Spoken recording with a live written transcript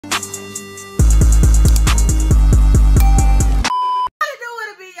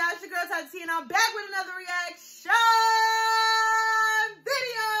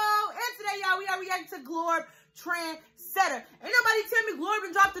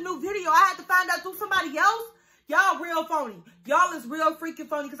a new video. I had to find out through somebody else. Y'all real phony. Y'all is real freaking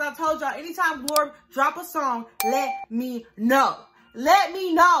phony because I told y'all anytime Glorb drop a song, let me know. Let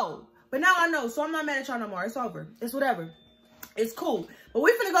me know. But now I know, so I'm not mad at y'all no more. It's over. It's whatever. It's cool. But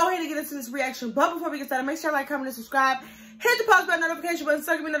we're finna go ahead and get into this reaction. But before we get started, make sure you like, comment, and subscribe. Hit the post button, notification button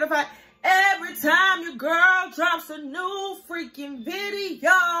so you can be notified every time your girl drops a new freaking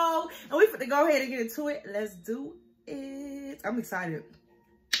video. And we finna go ahead and get into it. Let's do it. I'm excited.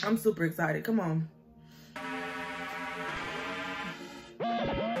 I'm super excited. Come on.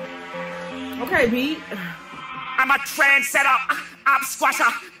 Okay, beat. I'm a trendsetter, I'm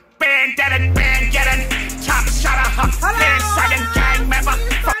squasher, band deaded, band getting, top shotter, band sagging, gang member.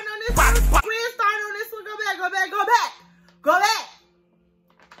 We're starting on this one. Go back. Go back.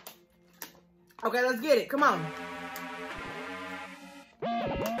 Okay, let's get it. Come on.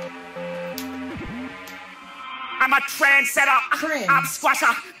 I'm a trendsetter, I'm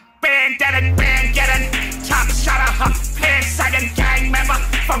squasher, band deaded, band getting, top shotter, band sagging, gang member.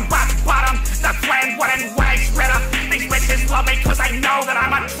 From rock bottom, the plan wooden wags redder. These bitches love me cause I know that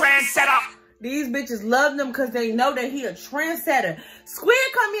I'm a trendsetter. These bitches love them cause they know that he a trendsetter.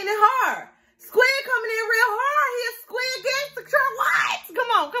 Squid coming in hard. Squid coming in real hard. He a squid gangster. What? Come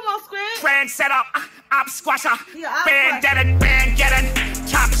on, Squid. Trendsetter, I'm squasher. Yeah, band deaded, band getting,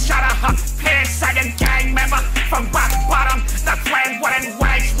 top shotter, pan sagging, gang member. From rock bottom, the plan wooden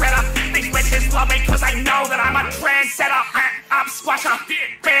wags redder. These bitches love me cause I know that I'm a trendsetter. I'm squasher,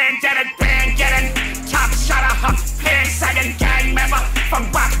 band deaded, band getting, top shotter, pan sagging, gang member. From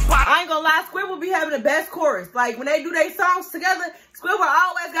rock bottom. I ain't gonna lie, Squidward be having the best chorus. Like when they do their songs together, Squidward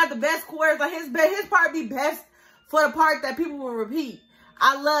always got the best chorus. Like his part be best for the part that people will repeat.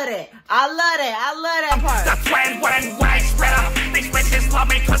 I love that. I love that part. The plan wooden wags redder. These bitches love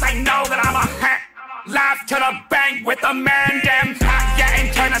me cause I know that I'm a live to the bank with a man damn pack. Yeah,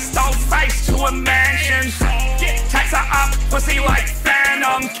 and turn a stone face to a mansion. Text her up, pussy like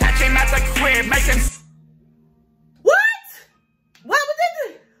Phantom. Catch him at the crib, making. What? What was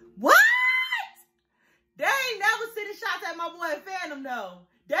it? What? They ain't never sending shots at my boy Phantom though.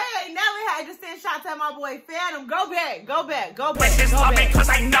 They ain't never had to send shots at my boy Phantom. Go back. Bitches love me cause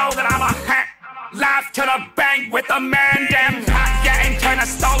I know that I'm a live to the bank with a man damn pack. Yeah, and turn a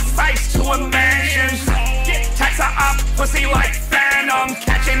stone face to a mansion. Text her up, pussy like Phantom.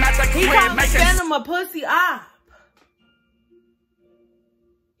 Catch him at the crib, making. Phantom a pussy op.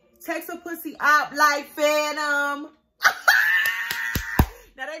 Text a pussy op like Phantom.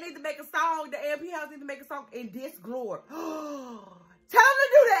 Now they need to make a song. The AMP house need to make a song in this Glorb. Tell them to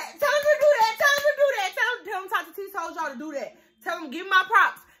do that. Tell them TatyTee told y'all to do that. Tell them, give me my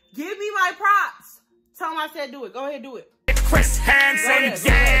props. Give me my props. Tell them I said do it. Go ahead, do it. Chris Hansen,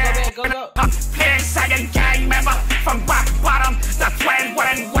 yeah. Go. Pan sagging, gang member. From rock bottom, the plan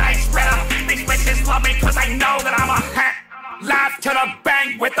wooden wags redder. These bitches love me cause I know that I'm a live to the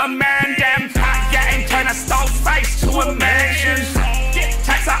bank with a man damn pack. Yeah, and turn a stone face to a mansion.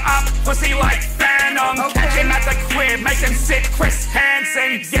 Text her up, pussy like Phantom. Catch him at the crib, make him sit Chris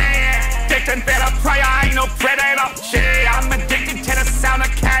Hansen, yeah. Addicted better pray, I ain't no predator. Yeah, I'm addicted to the sound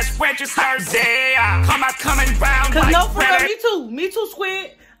of cash registers, yeah. I'm not coming round like no, for real, me too,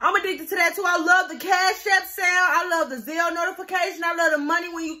 Squid. I'm addicted to that too. I love the Cash App sound. I love the Zelle notification. I love the money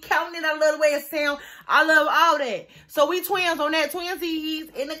when you counting it. I love the way it sound. I love all that. So we twins on that. Twinsies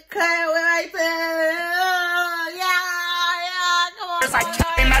in the car right there. Yeah. Come on. I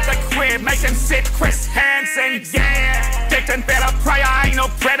came at the crib, make him sit Chris Hansen, yeah. Addicted better pray, I ain't no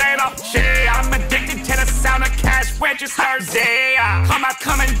predator. Yeah, I'm addicted to the sound of cash registers, yeah. I'm not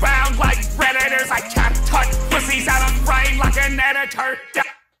coming round like predators. I can't touch pussies out of frame like an editor.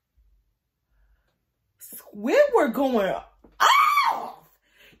 We're going off.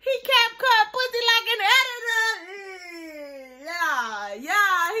 He kept cut pussy like an editor.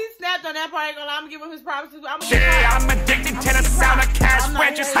 Yeah. He snapped on that part. I ain't gonna lie. I'm gonna give him his props. I'm addicted to the sound of cash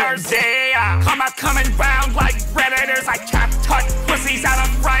registers. Yeah, I'm not coming round like predators. I can't touch pussies out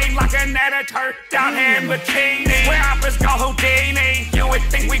of frame like an editor. Down here in bikini, where uppers go Houdini. You would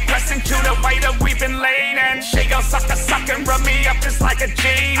think we press into the way that we've been leaning. She go suck and rub me up just like a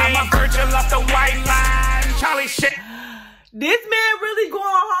genie. I'm a virgin off the white line. Charlie shit. This man really going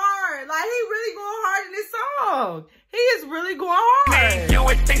hard. Like, he really going hard in this song. He is really going hard. You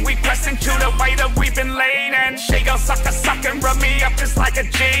would think we press into the way that we've been leaning. She go suck and rub me up just like a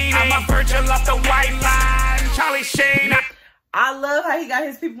genie. I'm a virgin off the white line. Charlie Sheen. I love how he got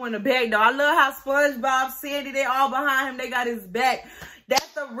his people in the back, though. I love how SpongeBob, Sandy, they all behind him. They got his back.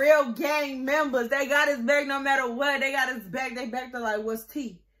 That's the real gang members. They got his back no matter what. They got his back. They back to like, what's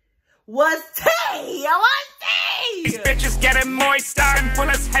T? What's tea? What's tea? These bitches getting moister and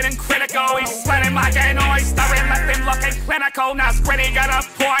bullets heading critical. He's sweating like an oyster and left him looking clinical. Now Squiddy got a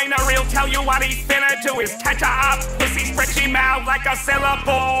pointer, he'll tell you what he finna do. Is catch her up, pussy's pretty mouth like a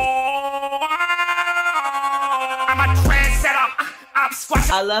syllable. I'm a trendsetter.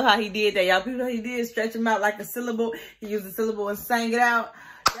 I love how he did that, y'all. People, he did stretch him out like a syllable. He used a syllable and sang it out.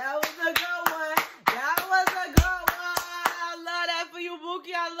 That was a good one. That was a good one. I love that for you,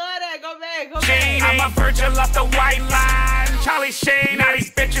 Mookie. I love that. Go back. Go back. I'm a virgin off the white line. Charlie Sheen. Now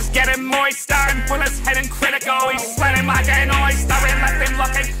these bitches getting moister and bullets heading critical. He's sweating like an oyster and left him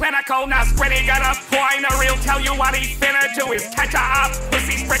looking clinical. Now Squiddy got a pointer, he'll tell you what he finna do. Is catch her up,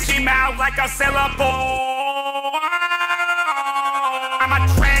 pussy's pretty mouth like a syllable. I'm a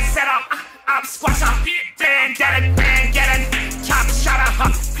trendsetter, I'm squasher, bang, get it, top shutter,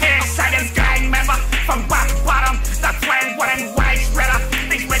 pin seconds, gang member, from rock bottom, the trend, wooden, white shredder.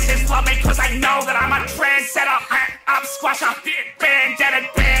 These bitches love me cause I know that I'm a trendsetter, I'm squasher, bang, get it,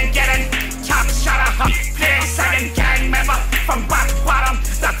 top shutter, pin second, gang member, from rock bottom,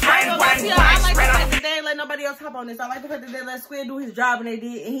 the trend, wooden, white shredder. I like the fact that they ain't let nobody else hop on this. I like the fact that they let Squid do his job and he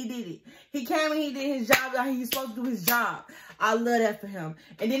did it. He came and he did his job how he's supposed to do his job. I love that for him.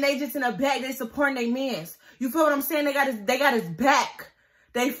 And then they just in the back, they supporting their mans. You feel what I'm saying? They got his back.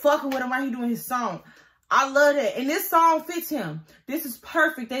 They fucking with him while he doing his song. I love that. And this song fits him. This is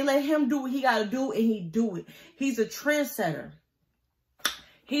perfect. They let him do what he gotta do and he do it. He's a trendsetter.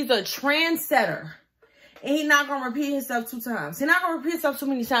 He's a trendsetter. And he's not gonna repeat himself 2 times. He's not gonna repeat himself too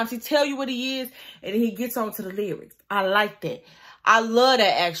many times. He tell you what he is and then he gets on to the lyrics. I like that. I love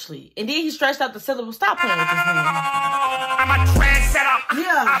that actually. And then he stretched out the syllable. Stop playing with this man. I'm a trendsetter.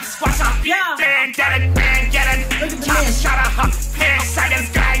 Yeah. I'm squasher. Yeah. Bang, get it. Top shutter. Pin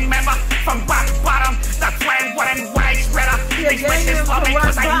seconds, gang member. From rock bottom. The trend, wooden, white shredder. These bitches love me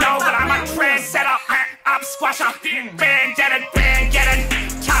cause I know that I'm a trendsetter. I'm squasher. Bang, get it.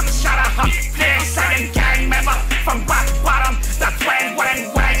 Top shutter. Pin second, gang member. From rock bottom. The trend, wooden,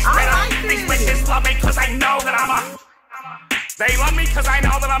 white shredder. These bitches love me cause I know that I'm a... They love me cause I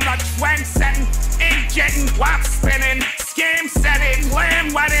know that I'm the trend-setting, ink-jetting, wop spinning, scam setting,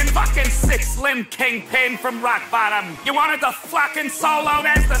 lamb wedding, fucking 6 limb kingpin from rock bottom. You wanted the fucking solo,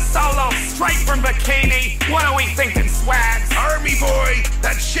 there's the solo, straight from bikini. What are we thinking, swags? Army boy,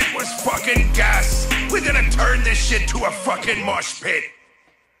 that shit was fucking gas. We're gonna turn this shit to a fucking mosh pit.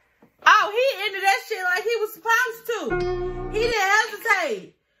 Oh, he ended that shit like he was supposed to. He didn't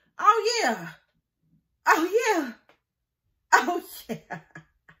hesitate. Oh, yeah. Oh, yeah. Oh, yeah.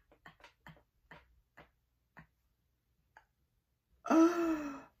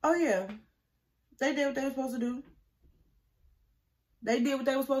 Oh, yeah. They did what they were supposed to do. They did what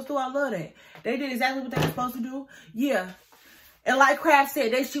they were supposed to do. I love that. They did exactly what they were supposed to do. Yeah. And like Kraft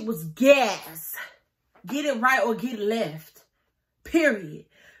said, that shit was gas. Get it right or get it left. Period.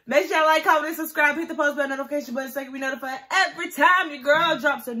 Make sure y'all like, comment, and subscribe. Hit the post bell notification button so you can be notified every time your girl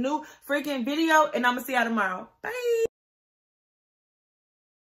drops a new freaking video. And I'm going to see y'all tomorrow. Bye.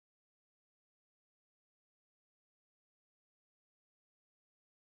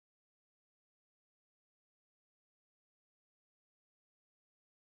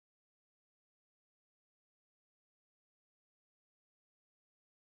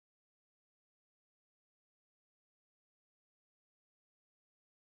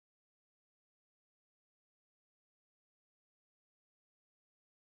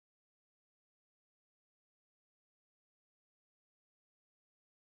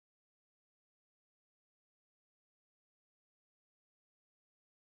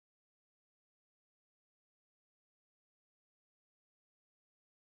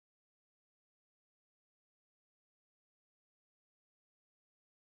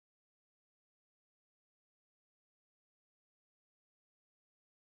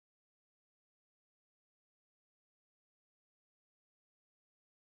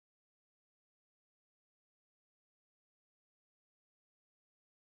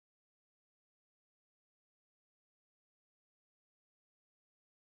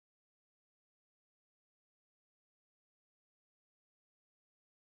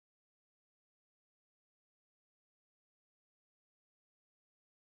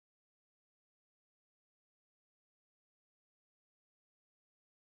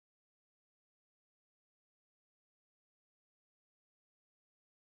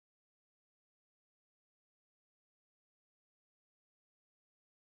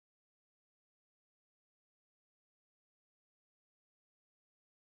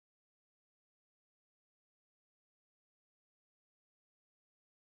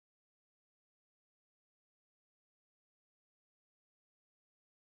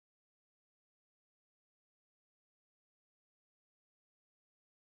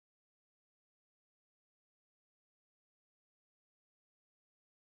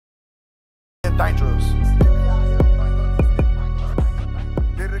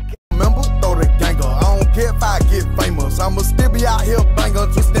 care if I get famous. I'ma still be out here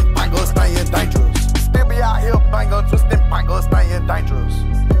banging, twisting